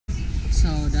So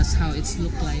that's how it's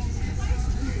look like.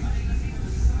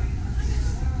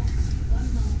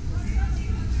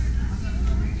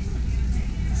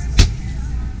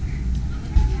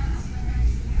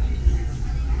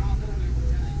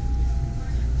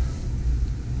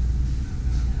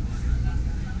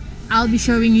 I'll be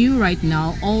showing you right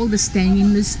now all the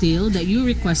stainless steel that you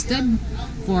requested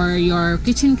for your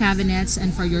kitchen cabinets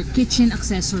and for your kitchen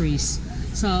accessories.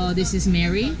 So this is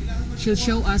Mary. She'll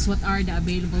show us what are the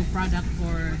available product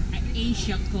for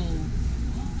Asiaco.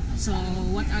 So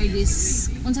what are these?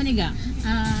 Unsa niga?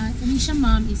 Kani siya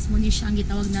ma'am is muna siya ang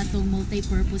gitawag natong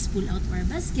multi-purpose pull-out wire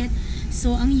basket.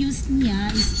 So ang use niya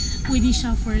is pwede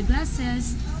siya for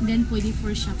glasses, then pwede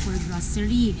for siya for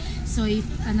grocery. So if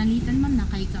analitan ma'am na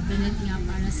kay cabinet nga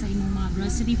para sa imong mga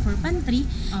grocery for pantry,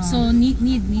 so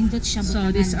nindot siya So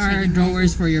butanan. these are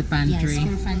drawers for your pantry. Yes,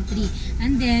 for pantry.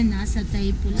 And then nasa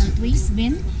tayo pull-out waste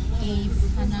bin. If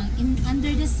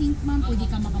under the sink ma'am, pwede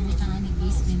ka makabutangan ng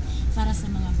waste bin para sa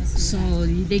mga basura. So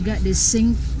they got this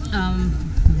sink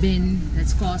bin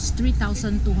that's cost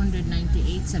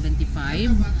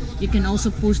 3,298.75. You can also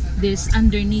put this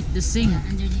underneath the sink.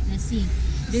 Underneath the sink.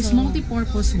 This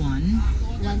multi-purpose one,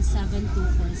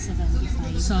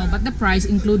 1,724.75. so but the price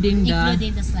including the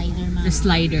slider ma'am. the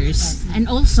sliders, Yes. and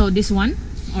also this one,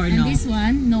 or And no? this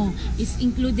one, no, is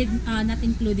included, not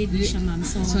included din siya ma'am.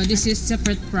 So this is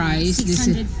separate price. This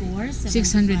is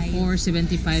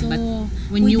 604.75. But So,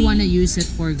 when you pwede- wanna use it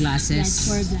for glasses, Yes,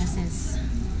 for glasses.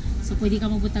 So pwede ka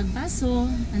magbutag baso,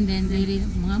 and then dili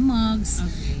mga mugs,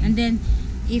 Okay. and then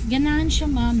if ganahan siya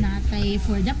ma'am, natay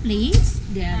for the plates.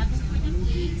 Yeah. For the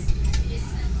plates is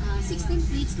 16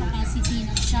 plates capacity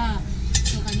na siya.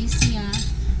 So kanis siya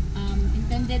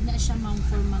intended na siya ma'am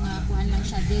for mga kuan lang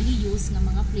siya daily use nga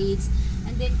mga plates.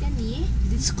 And then kani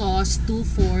this cost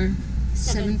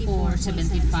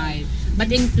 2,474.75.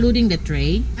 But including the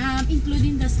tray.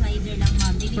 Including the slider lang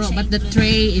ma'am. Dili siya But the included.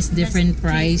 tray is different The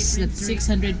tray price. is different That's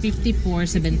tray.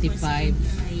 654.75.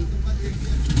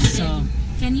 So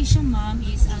Kani siya ma'am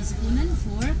is a spoon and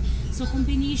fork. So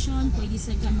combination, pwede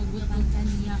sa ka magbutang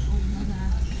kaniya o mga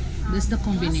That's the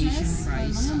combination glasses,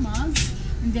 price. Mga mugs,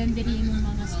 and then diri mo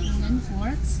mga spoon and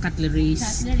forks, cutleries.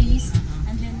 cutleries,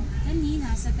 and then kani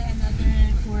nasa tayo another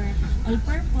for all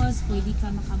purpose, pwede ka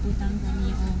makabutang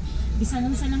kani o bisan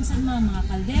sa lang sa mga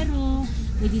kaldero,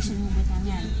 pwede siya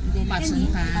mabutangan. And then Pots kani,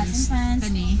 and pans. pots and pans.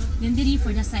 Kani. Then diri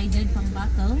for the sided pang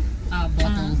bottle.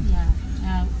 Bottle.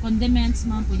 Condiments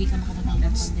ma'am, pwede ka makabutang ng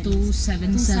That's condiments.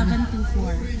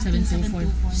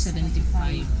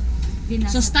 2,774.75. Then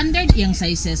So nasa- standard yung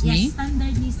sizes, yes, me?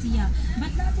 standard ni siya.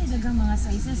 But natin dagang mga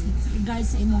sizes regard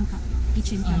sa imong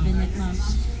kitchen cabinet ma'am.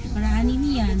 Para ani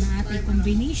niya na atay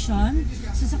combination.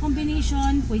 So sa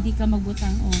combination, pwede ka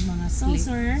magbutang o mga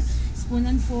saucer, spoon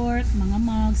and fork, mga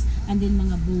mugs, and then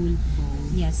mga bowl.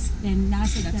 Yes. Then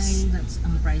nasa That's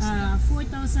ang price niya.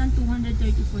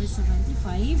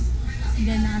 4,234.75. And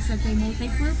then nasa tayo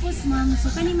multi-purpose ma'am. So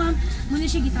kani ma'am, muna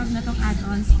siya gitawag na tong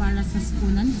add-ons para sa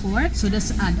spoon and fork. So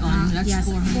that's add-on. That's Yes,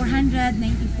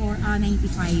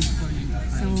 494.95.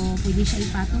 So, pwede siya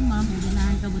ipatong ma'am, o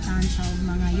ganahan kabutangan siya o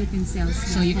mga utensils.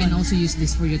 So you can also use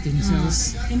this for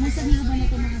utensils. Kung mo sabi ba na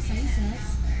itong mga sizes,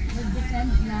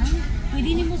 mag-depend lang. Pwede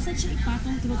niyo mo sa siya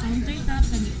ipatong through countertop,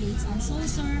 kani plates and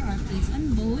saucer or plates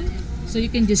and bowl. So you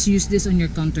can just use this on your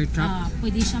countertop.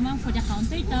 Pwede siya ma'am for the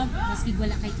countertop, maski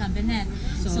wala kay cabinet.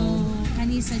 So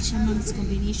kanisa siya ma'am sa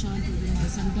combination, pwede mga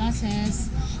sunglasses.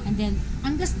 And then,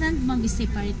 ang the stand ma'am is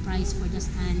separate price for the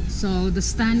stand. So the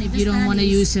stand, if The you don't stand want to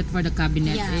is- use it for the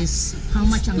cabinet, Yeah. is how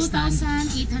much ang stand?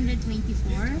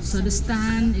 2,824. So the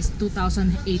stand is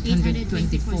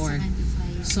 2,824.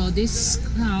 824.75. So this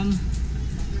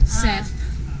set,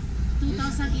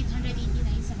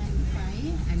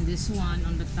 2,889.75. and this one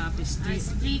on the top is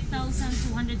Is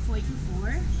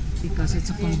 3,244. because it's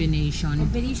a combination.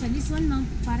 Combination. This one ma'am,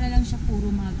 para lang siya puro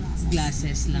mga glasses.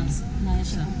 Glasses lang. Yes, na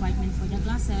siya compartment for the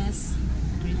glasses.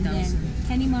 And then, 3,000.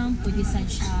 kani ma'am, pwede sa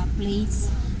siya plates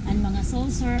and mga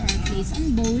saucer or plates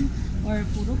and bowl or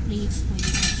puro plates, pwede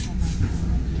sa siya ma'am.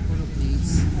 Puro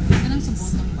plates. Ito lang sa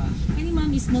bottom ba? Kani ma'am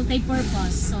is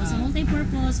multi-purpose. So, sa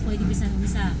multi-purpose, pwede bisan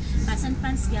umisa. Pots and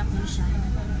pans, gyapon siya.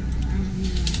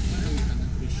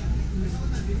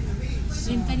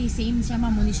 Then kani same siya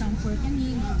ma'am, muna siyang for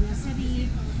kani, mga grocery,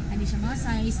 kani siya mga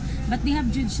size. But they have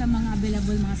jud siya mga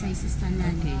available mga sizes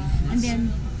tanan. Okay, And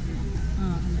then,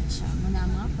 ano siya, muna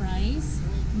ang mga price,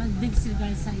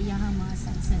 mag-disregard sa iyahang mga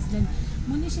sizes. Then,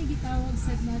 muna siya gitawag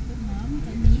sa nato ma'am,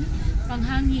 kani,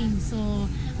 panghanging.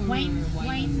 So, wine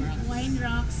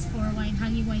rocks for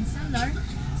hanging wine cellar,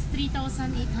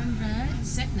 3,800.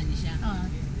 Set na niya siya.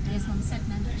 Yes ma'am, set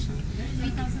na siya.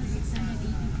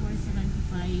 3,684.75.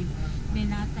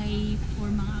 kay for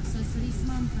mga accessories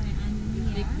ma'am, kay ano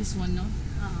niya. Like this one, no?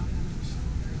 Oo.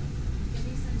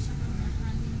 Kalisan siya kung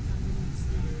hanging cabinets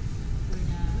na for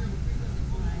the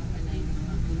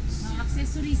Mga boots. mga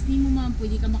accessories ni mo ma'am,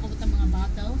 pwede ka makabuta mga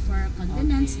bottle for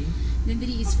condiments. Okay. Then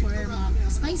there is for mga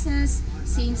spices,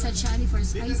 same sa chani for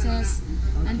spices.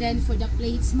 And then for the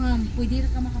plates ma'am, pwede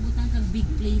ka makabutang kag big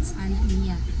plates ana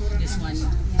niya. This one,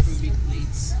 Yes. for big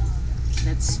plates.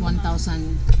 That's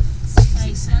 1,000.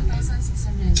 Price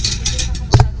 1,600. Pwede ka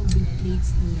makabutang kag big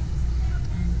plates niya.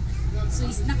 And, so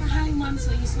is nakahang ma'am, so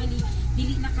usually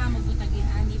dili na ka magbutag in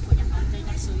ani for the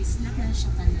countertop, so is na siya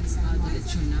tanan sa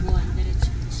Diretso na. buwan, diretso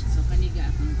na siya. So, kaniga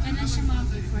akong Kana siya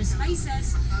mga for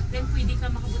spices, then pwede ka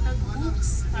makabutag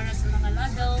hooks para sa mga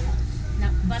ladle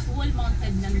na but wall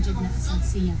mounted lang dyan na sa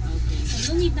siya. Okay. So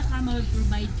no need na ka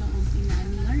mag-provide ka og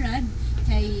inani nga rod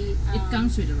kay It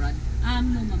comes with a rod.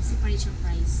 no ma'am, separate siya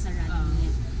price sa rod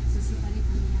niya. So separate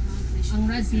niya mga presyo. Ang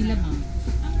rod pila, ma'am?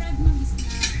 Ang rod ma'am is na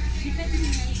depende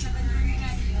na sa kanang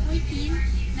 14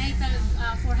 na itag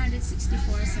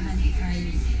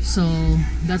 464.75. So,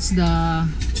 that's the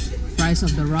price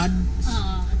of the rod.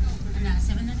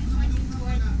 744.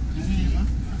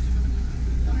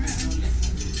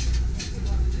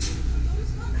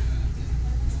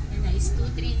 And that is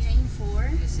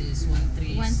 2394. This is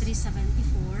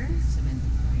 1374.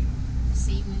 75.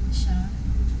 Same man siya.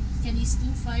 Yan is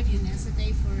 25 yun nasa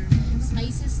tayo for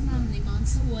spices ma'am na mount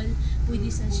sa wall. Pwede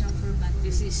sa siya for bat.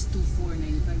 This is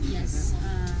 2495. Yes.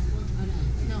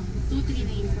 No,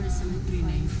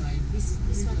 2394.75. This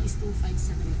one is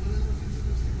 2570.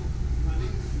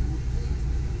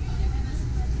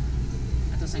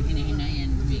 Ato sa hinahinayan,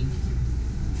 big.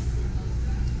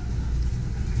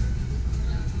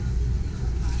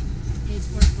 It's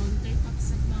for countertop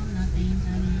set ma'am. Natin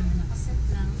nakaset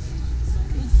lang. So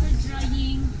good for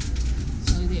drying.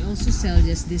 So, they also sell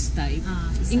just this type.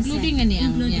 Isa Including set. nga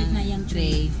niyang Included na yung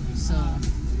tray. So,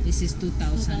 this is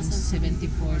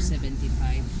 2,074.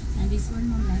 2,074.75. And this one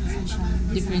ma'am lang sa siya.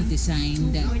 Different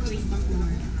design.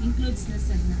 2424. Includes na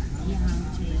sa na yung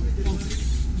tray.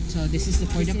 So, this is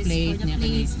for the This is plate. for the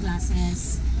plates,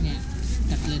 glasses. Yeah,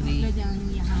 cutlery. Include ang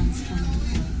yung spoon.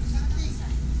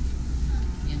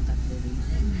 Yan, cutlery.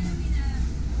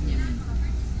 Yan.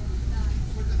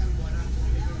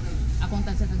 Akong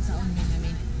tagsa-tagsaon mo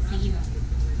namin. Sige.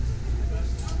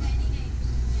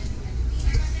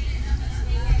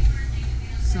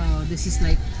 So, this is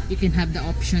like, you can have the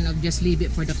option of just leave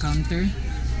it for the counter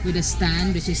with a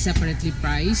stand which is separately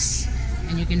priced.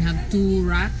 And you can have 2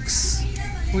 racks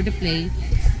for the plate,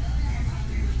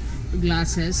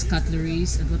 glasses,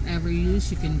 cutleries, and whatever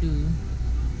use you can do.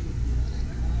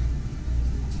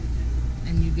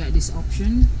 And you got this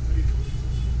option.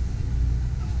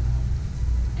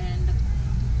 And the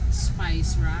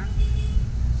spice rack.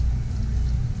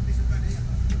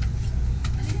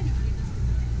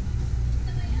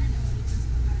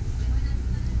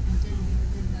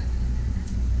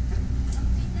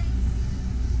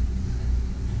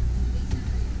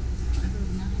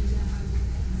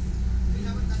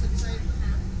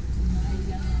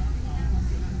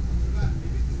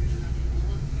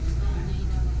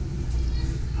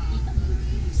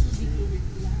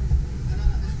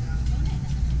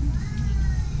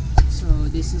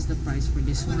 This is the price for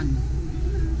this one.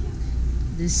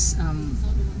 This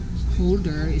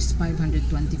holder is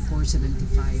 524.75.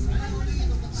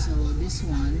 So this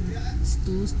one is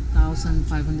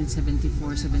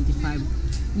 2,574.75,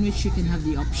 in which you can have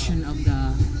the option of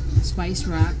the spice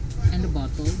rack and the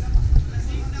bottle.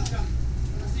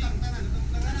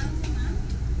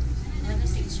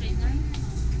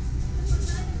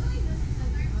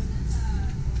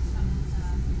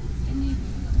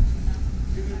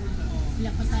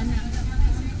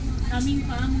 Kaming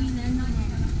paamoy na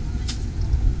naman.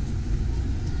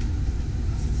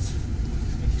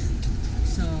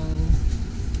 So,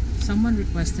 someone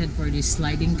requested for this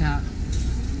sliding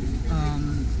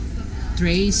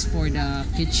trays for the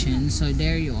kitchen. So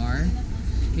there you are.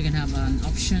 You can have an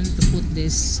option to put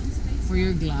this for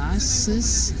your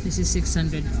glasses. This is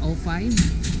 605.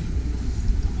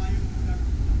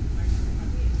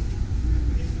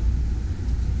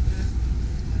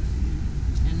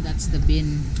 And that's the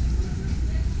bin.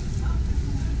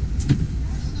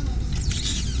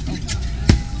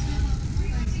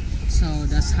 So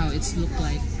that's how it's look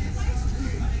like.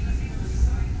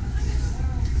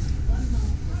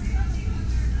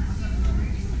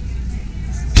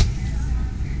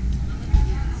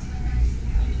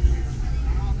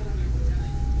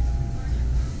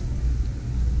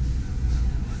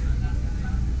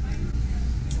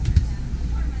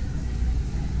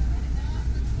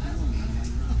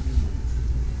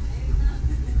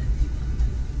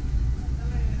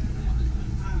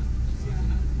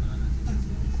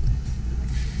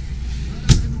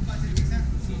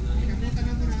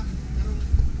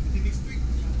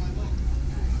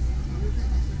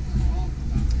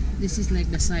 This is like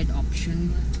the side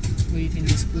option where you can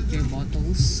just put your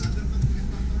bottles.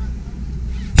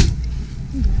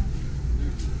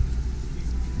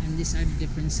 And these are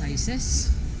different sizes.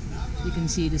 You can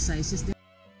see the sizes there.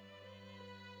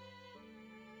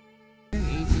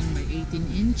 18 by 18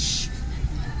 inch.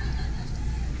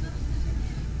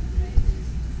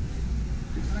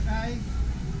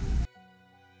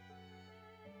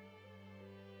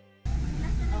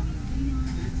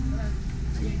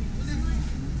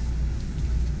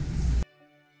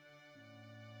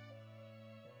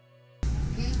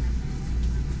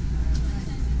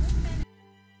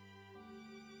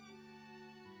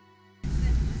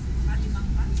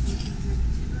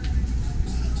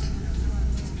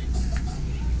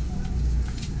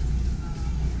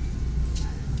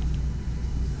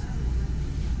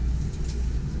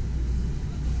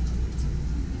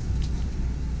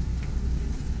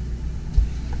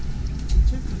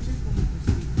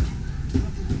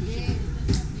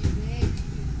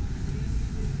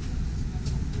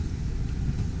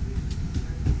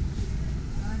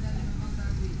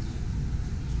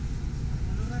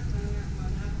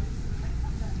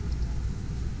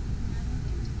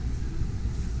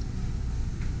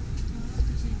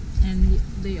 And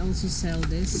they also sell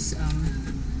this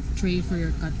tray for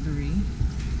your cutlery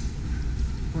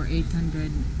for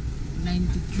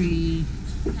 893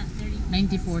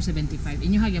 94.75.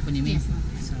 Inyo hagya po ni me? Yes, ma'am.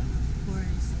 So, For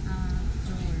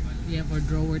drawer. yeah, for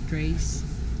drawer trays.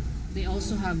 They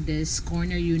also have this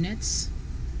corner units.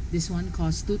 This one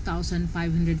costs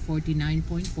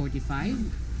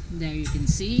 2,549.45. There you can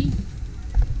see.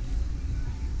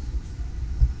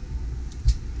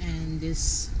 And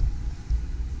this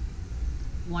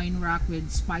wine rack with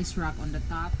spice rack on the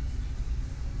top.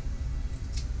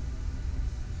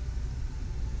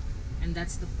 And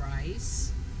that's the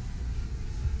price.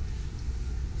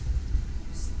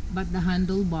 But the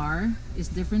handlebar is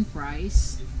different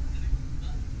price.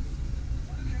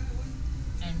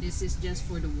 And this is just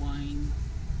for the wine.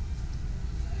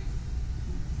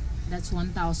 That's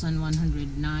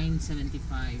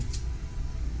 1,109.75.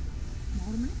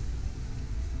 And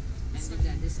we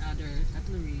got this other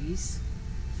cutleries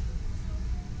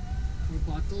for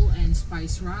bottle and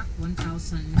spice rack,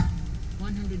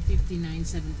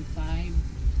 1,159.75.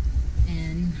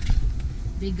 And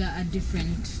they got a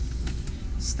different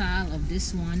style of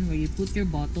this one where you put your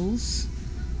bottles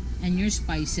and your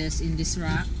spices in this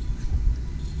rack.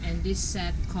 And this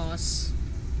set costs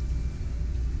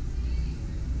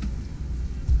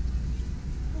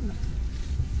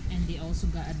and they also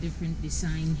got a different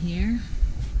design here.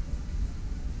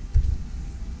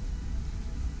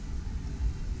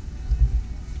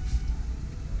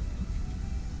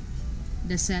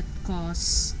 The set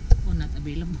costs not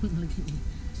available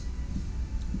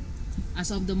as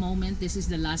of the moment. This is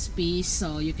the last piece,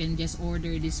 so you can just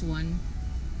order this one.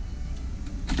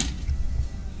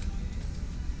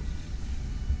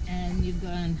 And you're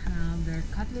gonna have their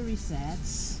cutlery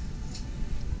sets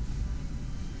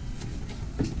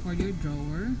for your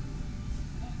drawer.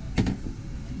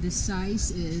 The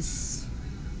size is,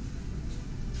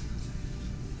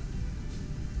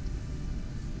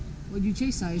 would you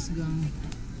say size gang?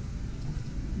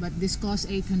 But this costs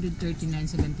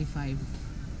 839.75.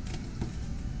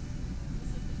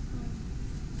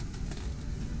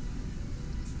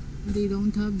 They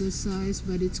don't have the size,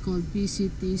 but it's called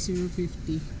PCT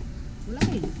 050. Wala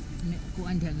kayo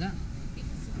kuan diaga.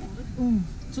 Oh,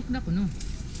 sukda ko no.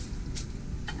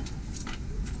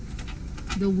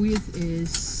 The width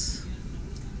is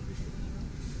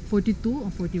 42 or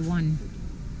 41.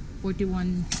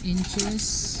 41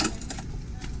 inches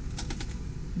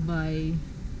by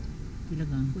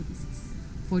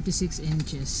 46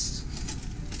 inches.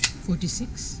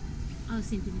 46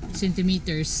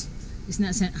 centimeters. It's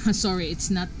not sorry, it's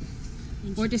not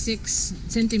 46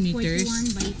 centimeters.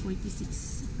 41 by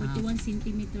 46. 41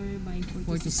 centimeter by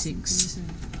 46.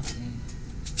 Okay.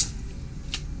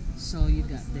 So you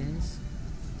got this.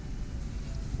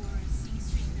 For sink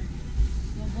straightener.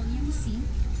 Double yung sink.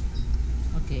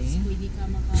 Okay.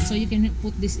 So you can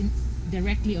put this in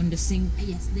directly on the sink.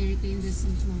 Yes, directly in the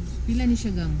sink. Pila ni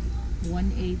siya gang?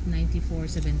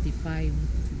 1,894.75.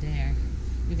 There.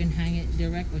 You can hang it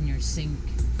direct on your sink.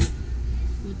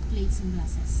 With plates and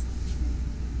glasses.